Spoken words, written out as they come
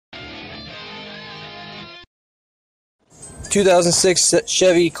2006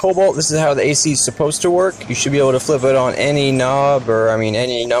 Chevy Cobalt. This is how the AC is supposed to work. You should be able to flip it on any knob, or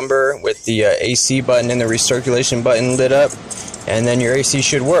any number, with the AC button and the recirculation button lit up, and then your AC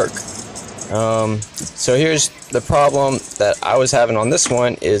should work. So here's the problem that I was having on this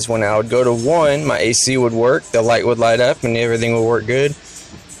one, is when I would go to 1, my AC would work, the light would light up, and everything would work good.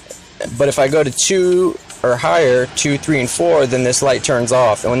 But if I go to 2 or higher, 2, 3, and 4, then this light turns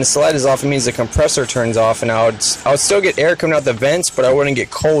off. And when this light is off, it means the compressor turns off, and I would still get air coming out the vents, but I wouldn't get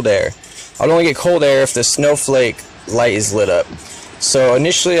cold air. I'd only get cold air if the snowflake light is lit up. So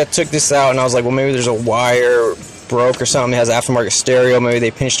initially I took this out, and I was like, well, maybe there's a wire broke or something. It has aftermarket stereo, maybe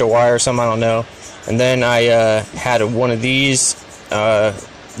they pinched a wire or something, I don't know. And then I had one of these.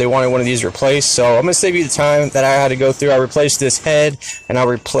 They wanted one of these replaced, so I'm gonna save you the time that I had to go through. I replaced this head, and I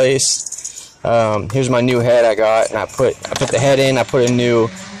replaced here's my new head I got, and I put the head in, I put a new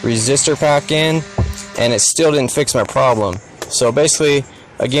resistor pack in, and it still didn't fix my problem. So basically,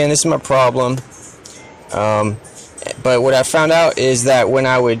 again, this is my problem. But what I found out is that when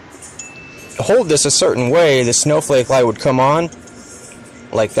I would hold this a certain way, the snowflake light would come on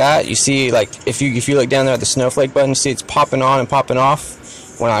like that. You see, like if you look down there at the snowflake button, you see it's popping on and popping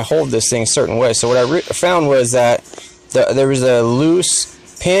off when I hold this thing a certain way. So what I found was that there was a loose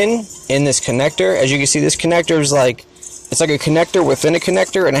pin in this connector. As you can see, this connector is like, it's like a connector within a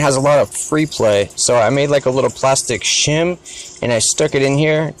connector, and it has a lot of free play. So I made like a little plastic shim, and I stuck it in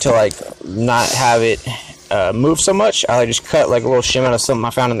here to like not have it move so much. I just cut like a little shim out of something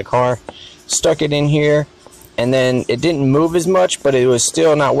I found in the car, stuck it in here, and then it didn't move as much, but it was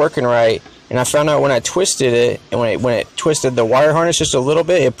still not working right. And I found out when I twisted it, and when it twisted the wire harness just a little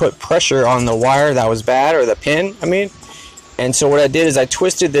bit, it put pressure on the wire that was bad, or the pin, I mean. And so what I did is I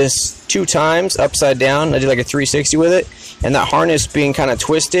twisted this 2 times upside down. I did like a 360 with it, and that harness being kind of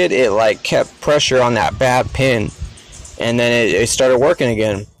twisted, it like kept pressure on that bad pin, and then it started working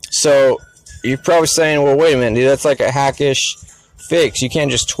again. So you're probably saying, well, wait a minute, dude, that's like a hackish fix. You can't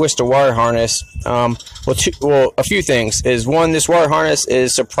just twist a wire harness. Well, a few things is, one, this wire harness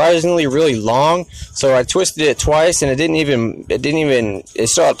is surprisingly really long. So I twisted it twice, and it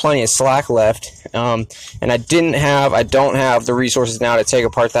still had plenty of slack left. And I don't have the resources now to take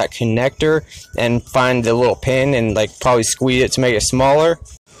apart that connector and find the little pin and like probably squeeze it to make it smaller.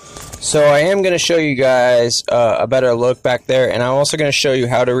 So I am going to show you guys a better look back there, and I'm also going to show you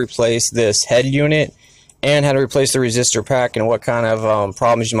how to replace this head unit, and how to replace the resistor pack, and what kind of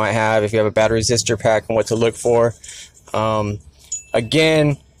problems you might have if you have a bad resistor pack, and what to look for.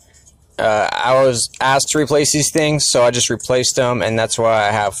 Again, I was asked to replace these things, so I just replaced them, and that's why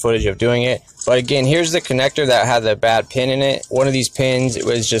I have footage of doing it. But again, here's the connector that had the bad pin in it. One of these pins, it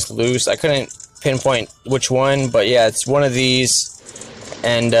was just loose. I couldn't pinpoint which one, but yeah, it's one of these,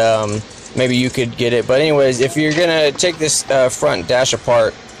 and maybe you could get it. But anyways, if you're gonna take this front dash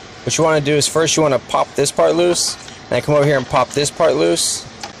apart, what you want to do is, first you want to pop this part loose, and then come over here and pop this part loose.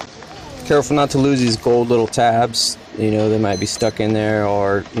 Careful not to lose these gold little tabs. You know, they might be stuck in there,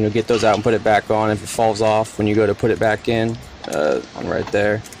 or get those out and put it back on if it falls off when you go to put it back in, on right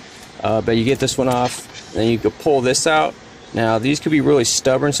there. But you get this one off, and then you can pull this out. Now these could be really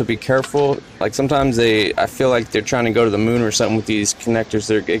stubborn, so be careful. Like sometimes I feel like they're trying to go to the moon or something with these connectors.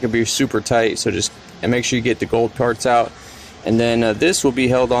 It could be super tight, so just make sure you get the gold parts out. And then this will be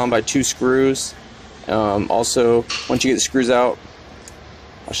held on by 2 screws. Also, once you get the screws out,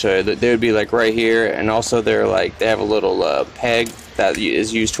 I'll show you that they would be like right here, and also they have a little peg that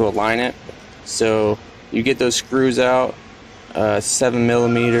is used to align it. So you get those screws out,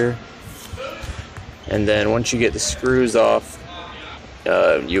 7mm, and then once you get the screws off,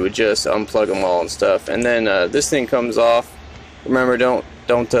 you would just unplug them all and stuff. And then this thing comes off. Remember,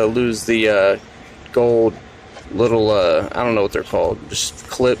 don't lose the gold little I don't know what they're called, just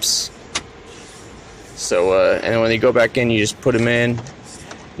clips. So and then when they go back in, you just put them in,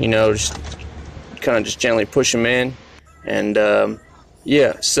 just kind of just gently push them in. And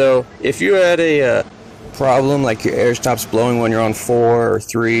yeah, so if you had a problem like your air stops blowing when you're on 4 or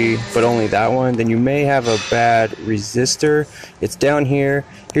 3, but only that one, then you may have a bad resistor. It's down here.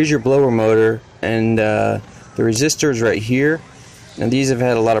 Here's your blower motor, and the resistor is right here. And these have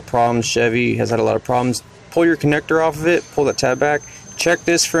had a lot of problems. Chevy has had a lot of problems. Pull your connector off of it, pull that tab back, check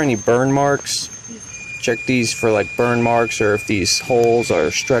this for any burn marks, check these for like burn marks, or if these holes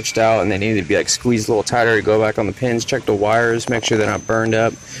are stretched out and they need to be like squeezed a little tighter to go back on the pins. Check the wires, make sure they're not burned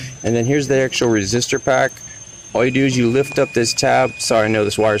up. And then here's the actual resistor pack. All you do is you lift up this tab. Sorry, I know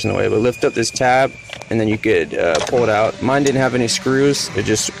this wire's in the way, but lift up this tab, and then you could pull it out. Mine didn't have any screws.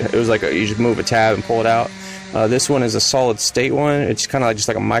 It was like you just move a tab and pull it out. This one is a solid state one. It's kind of just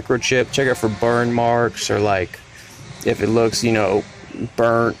like a microchip. Check it for burn marks, or like If it looks, you know,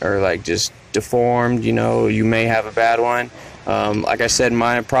 burnt or like just deformed, you know, you may have a bad one. Like I said,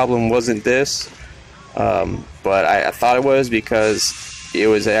 my problem wasn't this, but I thought it was because it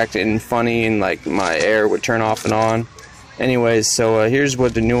was acting funny and like my air would turn off and on. Anyways, so here's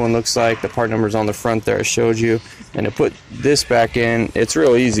what the new one looks like. The part number's on the front there, I showed you. And to put this back in, it's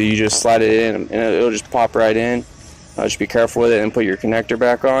real easy. You just slide it in and it'll just pop right in. Just be careful with it and put your connector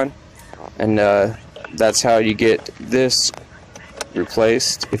back on. And that's how you get this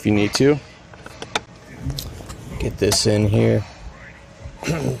replaced if you need to. Get this in here.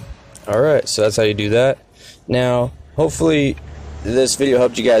 Alright, so that's how you do that. Now, hopefully this video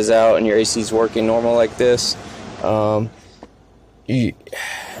helped you guys out and your AC is working normal like this.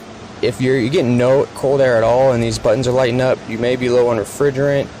 If you're getting no cold air at all and these buttons are lighting up, you may be low on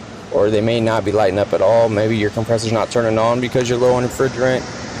refrigerant, or they may not be lighting up at all. Maybe your compressor's not turning on because you're low on refrigerant.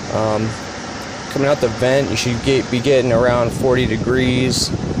 Coming out the vent, you should be getting around 40 degrees,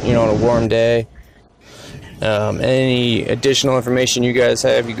 you know, on a warm day. Any additional information you guys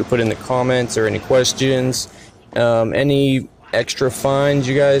have, you could put in the comments, or any questions. Any extra finds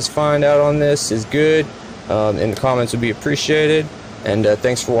you guys find out on this is good. In the comments would be appreciated. And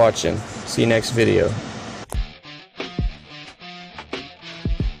thanks for watching. See you next video.